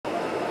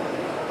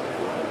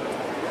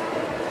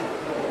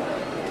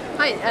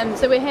Hi,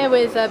 so we're here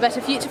with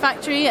Better Future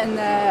Factory and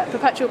the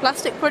Perpetual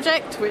Plastic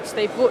Project, which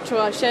they've brought to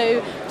our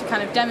show to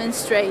kind of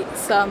demonstrate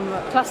some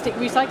plastic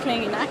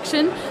recycling in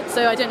action.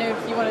 So I don't know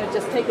if you want to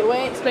just take it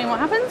away, explain what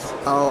happens?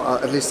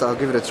 At least I'll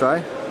give it a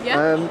try.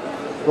 Yeah.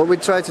 What we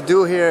try to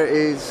do here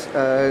is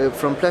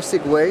from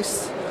plastic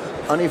waste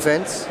on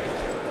events,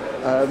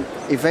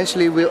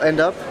 eventually we'll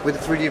end up with a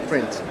 3D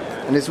print.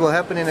 And this will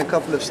happen in a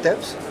couple of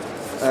steps.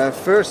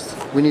 First,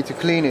 we need to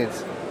clean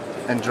it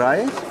and dry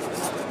it.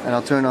 And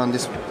I'll turn on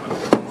this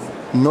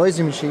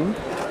noisy machine.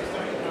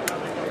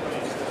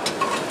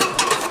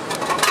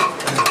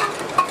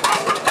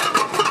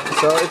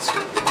 So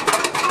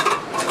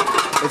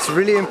it's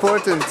really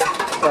important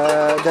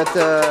that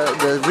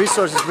the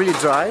resource is really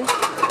dry,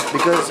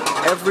 because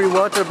every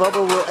water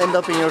bubble will end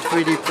up in your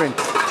 3D print.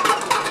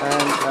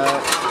 And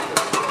I'll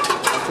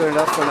turn it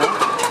off for now.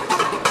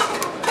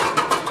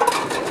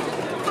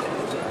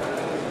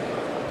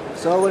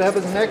 So what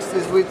happens next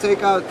is we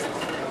take out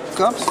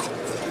cups.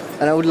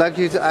 And I would like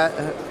you to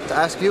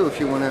ask you if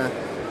you want to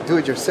do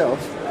it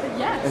yourself.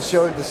 Yes. And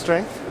show it the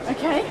strength.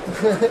 Okay.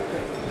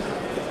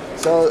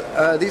 So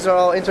these are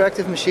all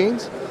interactive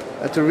machines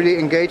to really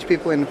engage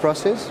people in the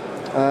process.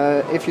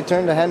 If you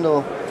turn the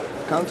handle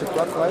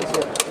counterclockwise,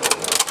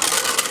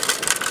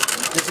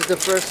 this is the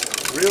first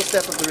real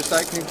step of the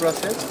recycling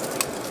process.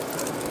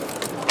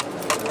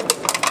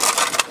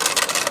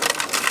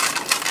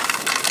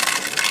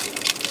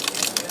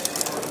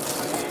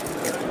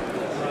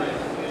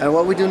 And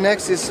what we do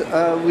next is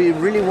we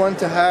really want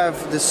to have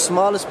the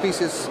smallest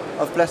pieces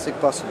of plastic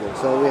possible.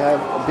 So we have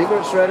a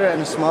bigger shredder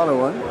and a smaller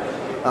one.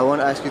 I won't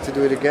ask you to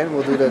do it again,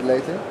 we'll do that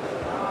later.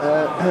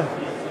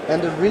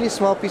 And the really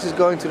small pieces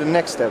go into the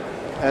next step,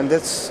 and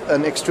that's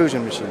an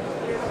extrusion machine.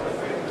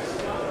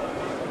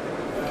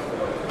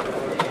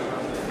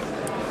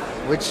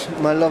 Which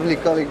my lovely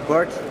colleague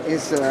Bart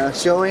is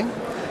showing.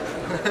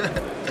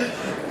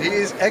 He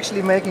is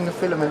actually making a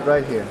filament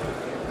right here.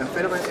 And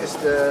filament is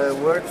the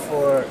word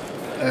for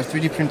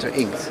 3D printer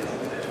inks.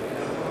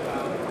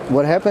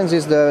 What happens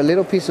is the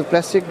little piece of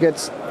plastic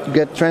gets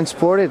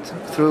transported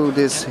through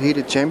this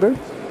heated chamber.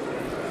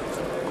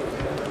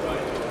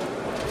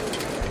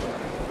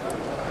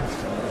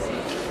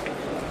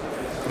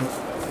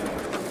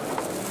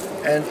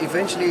 And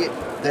eventually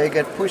they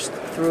get pushed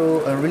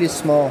through a really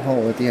small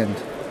hole at the end.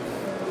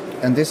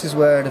 And this is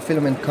where the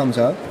filament comes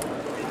out.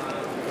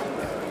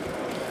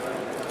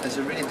 It's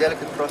a really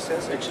delicate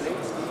process actually.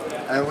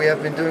 And we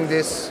have been doing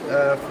this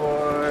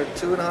for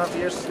 2.5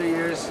 years, 3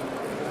 years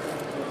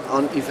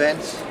on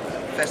events,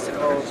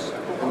 festivals,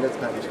 and that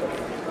kind of stuff.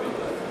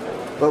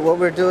 But what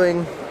we're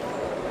doing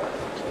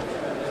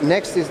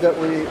next is that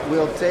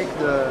we'll take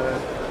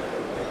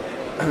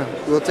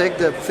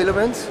the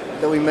filament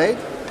that we made,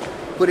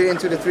 put it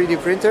into the 3D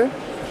printer,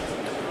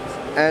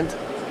 and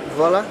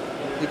voila,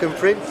 you can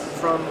print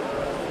from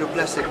your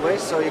plastic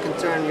waste, so you can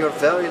turn your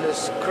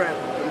valueless scrap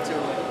into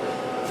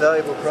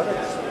valuable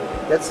products.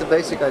 That's the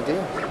basic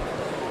idea.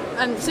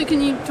 And so can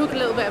you talk a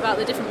little bit about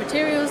the different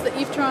materials that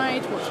you've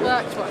tried, what's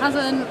worked, what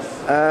hasn't?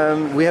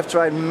 We have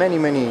tried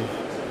many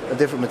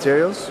different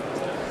materials.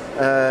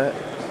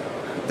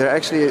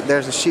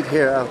 There's a sheet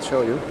here, I'll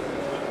show you.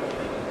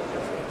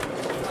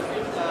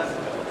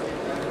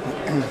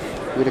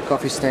 With a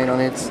coffee stain on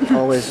it.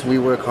 Always we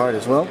work hard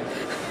as well.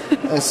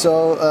 And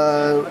so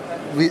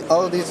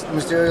all these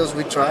materials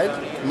we tried,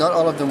 not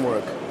all of them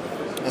work.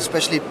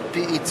 Especially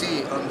PET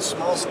on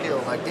small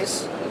scale like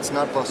this, it's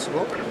not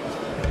possible.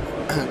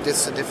 This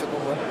is a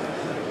difficult one.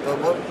 But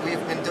what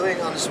we've been doing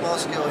on a small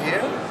scale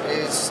here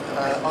is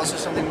also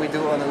something we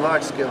do on a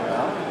large scale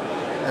now.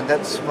 And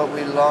that's what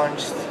we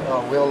launched,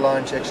 or will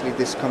launch actually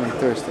this coming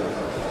Thursday.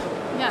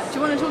 Yeah, do you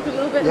want to talk a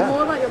little bit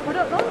more about your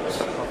product launch?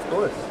 Of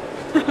course,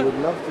 I would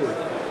love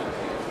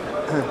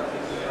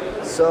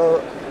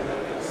to.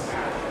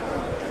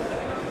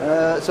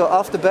 So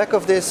off the back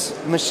of this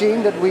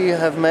machine that we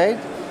have made,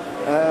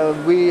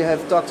 we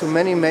have talked to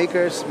many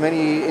makers,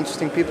 many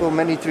interesting people,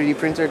 many 3D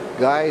printer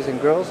guys and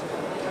girls,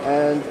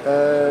 and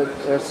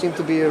there seemed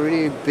to be a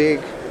really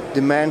big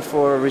demand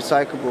for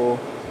recyclable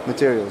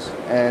materials.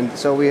 And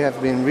so we have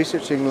been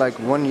researching like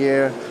 1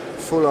 year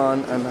full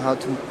on how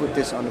to put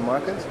this on the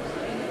market.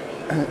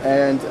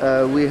 And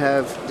we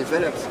have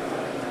developed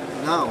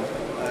now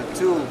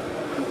 2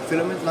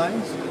 filament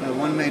lines,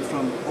 one made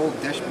from old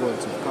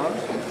dashboards of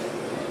cars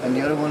and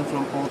the other one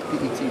from old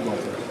PET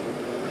bottles.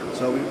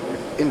 So we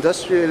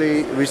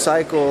industrially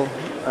recycle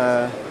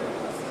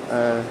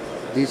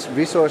these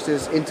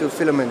resources into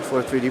filament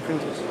for 3D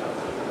printers.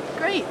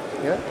 Great.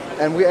 Yeah,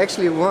 and we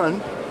actually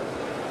won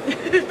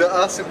the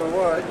awesome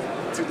award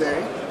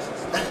today.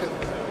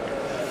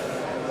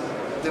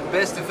 The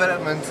best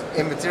development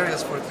in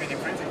materials for 3D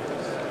printing.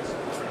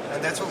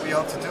 And that's what we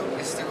hope to do,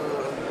 is to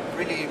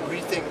really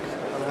rethink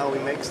on how we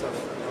make stuff.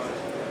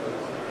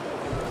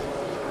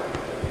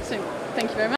 So, thank you very much.